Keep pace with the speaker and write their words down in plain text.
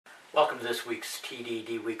Welcome to this week's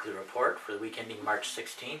TDD Weekly Report for the week ending March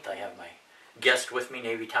 16th. I have my guest with me,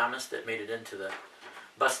 Navy Thomas, that made it into the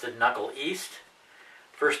Busted Knuckle East.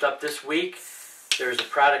 First up this week, there's a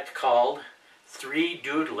product called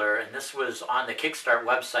 3Doodler, and this was on the Kickstart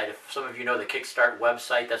website. If some of you know the Kickstart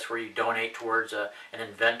website, that's where you donate towards an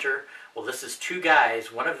inventor. Well, this is two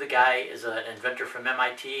guys. One of the guy is an inventor from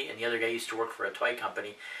MIT, and the other guy used to work for a toy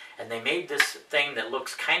company. And they made this thing that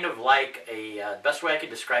looks kind of like a, best way I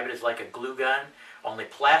could describe it is like a glue gun, only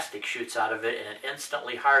plastic shoots out of it, and it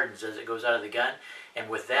instantly hardens as it goes out of the gun. And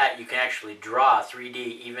with that, you can actually draw 3D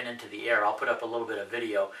even into the air. I'll put up a little bit of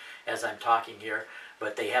video as I'm talking here.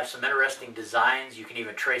 But they have some interesting designs. You can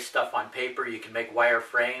even trace stuff on paper. You can make wire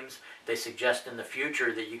frames. They suggest in the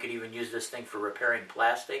future that you could even use this thing for repairing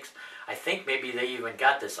plastics. I think maybe they even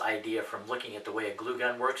got this idea from looking at the way a glue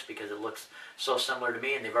gun works because it looks so similar to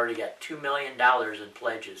me, and they've already got $2 million in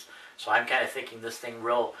pledges. So I'm kind of thinking this thing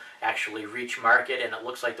will actually reach market, and it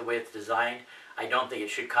looks like the way it's designed, I don't think it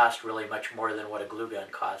should cost really much more than what a glue gun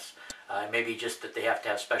costs. Maybe just that they have to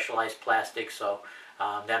have specialized plastic, so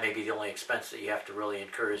that may be the only expense that you have to really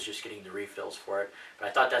incur is just getting the refills for it. But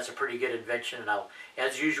I thought that's a pretty good invention, and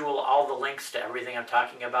as usual, all the links to everything I'm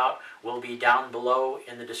talking about will be down below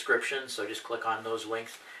in the description, so just click on those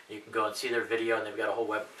links. You can go and see their video, and they've got a whole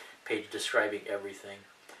web page describing everything.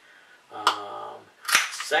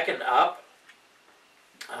 Second up,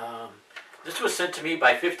 this was sent to me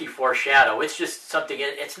by 54 Shadow. It's just something,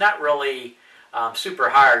 it's not really super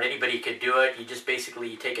hard. Anybody could do it. You just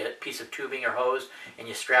basically take a piece of tubing or hose and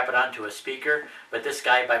you strap it onto a speaker. But this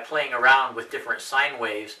guy, by playing around with different sine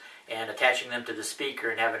waves and attaching them to the speaker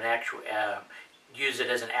and having use it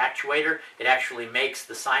as an actuator, it actually makes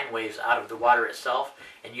the sine waves out of the water itself.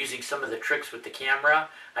 And using some of the tricks with the camera,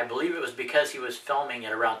 I believe it was because he was filming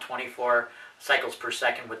at around 24 cycles per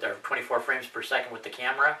second with their 24 frames per second with the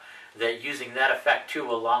camera, that using that effect too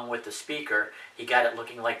along with the speaker, he got it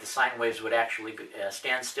looking like the sine waves would actually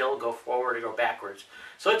stand still, go forward, or go backwards.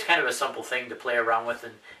 So it's kind of a simple thing to play around with,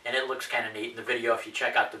 and it looks kind of neat in the video. If you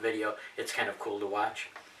check out the video, it's kind of cool to watch.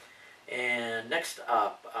 And next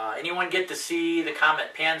up, anyone get to see the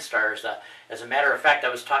Comet Pan Stars? As a matter of fact, I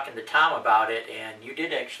was talking to Tom about it, and you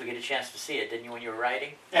did actually get a chance to see it, didn't you, when you were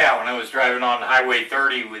riding? Yeah, when I was driving on Highway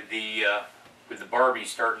 30 with the Barbie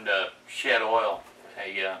starting to shed oil.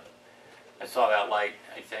 I saw that light,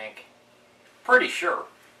 I think. Pretty sure.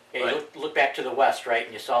 Yeah, you look back to the west, right,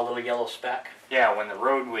 and you saw a little yellow speck? Yeah, when the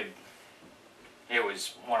road it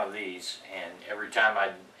was one of these, and every time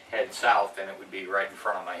I'd head south, then it would be right in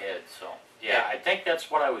front of my head, so. Yeah, I think that's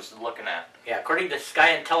what I was looking at. Yeah, according to Sky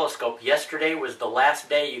and Telescope, yesterday was the last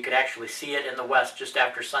day you could actually see it in the west just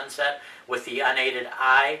after sunset with the unaided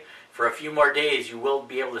eye. For a few more days, you will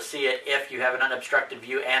be able to see it if you have an unobstructed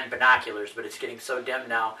view and binoculars, but it's getting so dim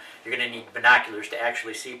now, you're going to need binoculars to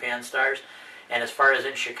actually see pan stars. And as far as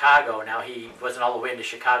in Chicago, now he wasn't all the way into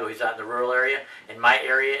Chicago, he's out in the rural area. In my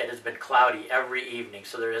area, it has been cloudy every evening,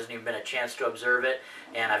 so there hasn't even been a chance to observe it.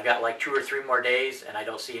 And I've got like 2 or 3 more days, and I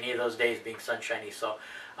don't see any of those days being sunshiny. So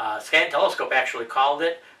Sky and Telescope actually called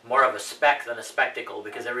it more of a speck than a spectacle,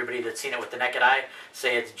 because everybody that's seen it with the naked eye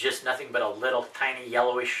say it's just nothing but a little tiny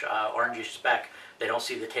yellowish, orangish speck. They don't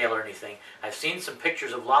see the tail or anything. I've seen some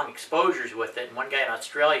pictures of long exposures with it, and one guy in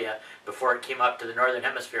Australia, before it came up to the northern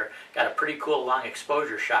hemisphere, got a pretty cool long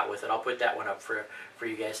exposure shot with it. I'll put that one up for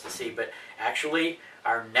you guys to see. But actually,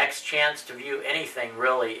 our next chance to view anything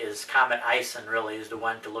really is Comet Ison, really is the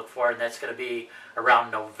one to look for, and that's going to be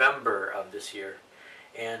around November of this year.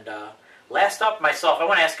 And last up, myself, I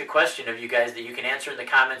want to ask a question of you guys that you can answer in the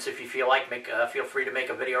comments if you feel like. Feel free to make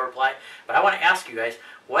a video reply. But I want to ask you guys,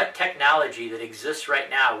 what technology that exists right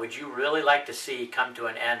now would you really like to see come to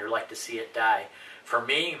an end or like to see it die? For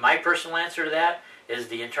me, my personal answer to that is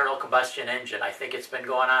the internal combustion engine. I think it's been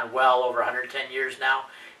going on well over 110 years now.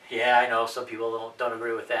 Yeah, I know some people don't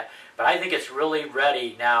agree with that. But I think it's really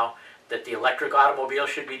ready now that the electric automobile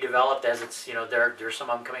should be developed, as it's, there's some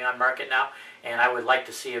of them coming on market now. And I would like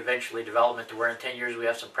to see eventually development to where in 10 years we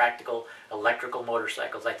have some practical electrical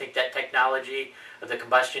motorcycles. I think that technology of the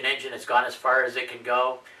combustion engine has gone as far as it can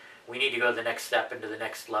go. We need to go the next step into the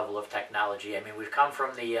next level of technology. I mean, we've come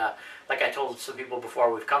from the, like I told some people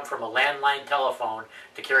before, we've come from a landline telephone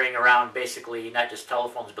to carrying around basically not just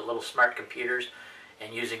telephones but little smart computers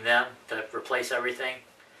and using them to replace everything.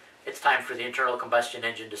 It's time for the internal combustion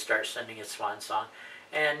engine to start sending its swan song.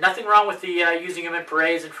 And nothing wrong with the using them in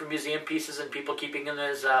parades and for museum pieces and people keeping them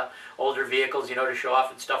as older vehicles, to show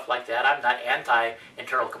off and stuff like that. I'm not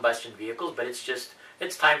anti-internal combustion vehicles, but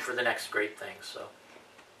it's time for the next great thing. So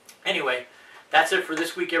anyway, that's it for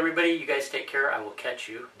this week, everybody. You guys take care. I will catch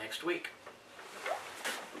you next week.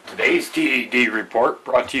 Today's TDD report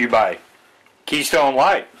brought to you by Keystone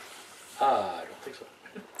Light. I don't think so.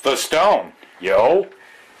 The Stone. Yo.